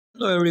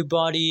Hello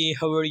everybody,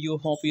 how are you?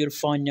 Hope you're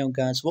fine now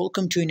guys.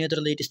 Welcome to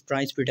another latest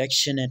price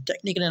prediction and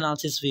technical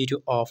analysis video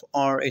of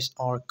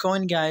RSR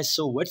coin guys.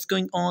 So what's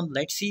going on?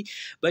 Let's see.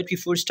 But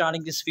before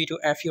starting this video,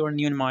 if you're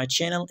new on my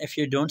channel, if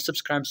you don't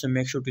subscribe, so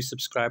make sure to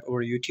subscribe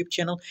our YouTube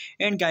channel.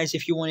 And guys,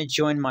 if you want to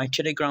join my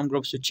Telegram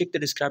group, so check the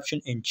description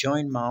and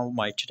join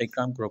my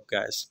Telegram group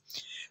guys.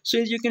 So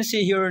as you can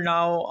see here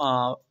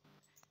now,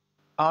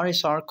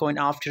 RSR coin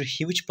after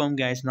huge pump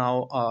guys,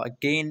 now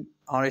again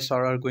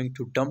RSR are going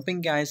to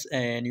dumping guys,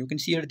 and you can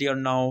see here they are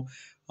now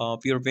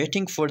we are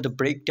waiting for the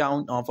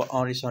breakdown of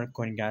RSR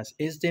coin guys.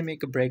 As they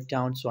make a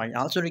breakdown, so I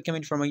also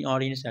recommend for my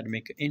audience that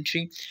make an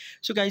entry.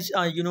 So guys,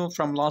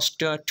 from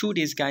last 2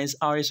 days guys,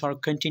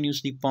 RSR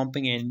continuously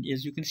pumping, and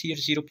as you can see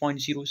here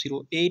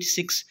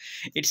 0.0086,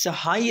 it's the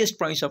highest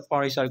price of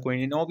RSR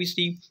coin, and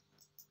obviously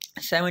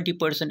 70%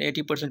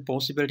 80%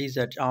 possibilities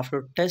that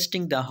after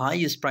testing the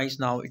highest price,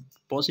 now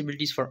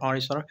possibilities for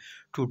RSR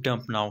to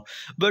dump now.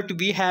 But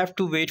we have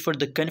to wait for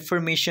the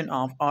confirmation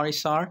of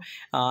RSR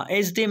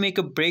as they make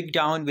a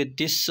breakdown with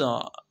this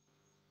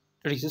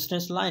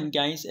resistance line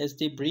guys. As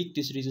they break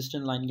this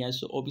resistance line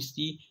guys, so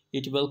obviously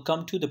it will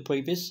come to the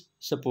previous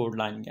support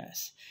line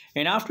guys,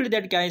 and after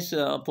that guys,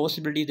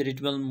 possibility that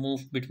it will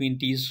move between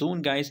these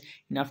zone guys,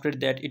 and after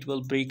that it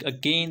will break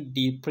again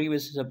the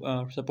previous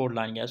support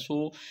line guys.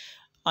 So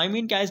I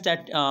mean guys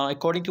that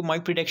according to my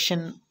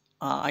prediction,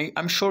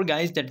 I'm sure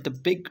guys that the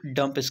big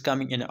dump is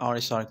coming in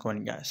RSR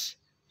coin guys.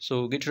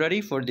 So get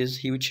ready for this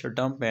huge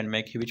dump and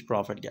make huge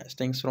profit guys.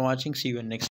 Thanks for watching. See you in next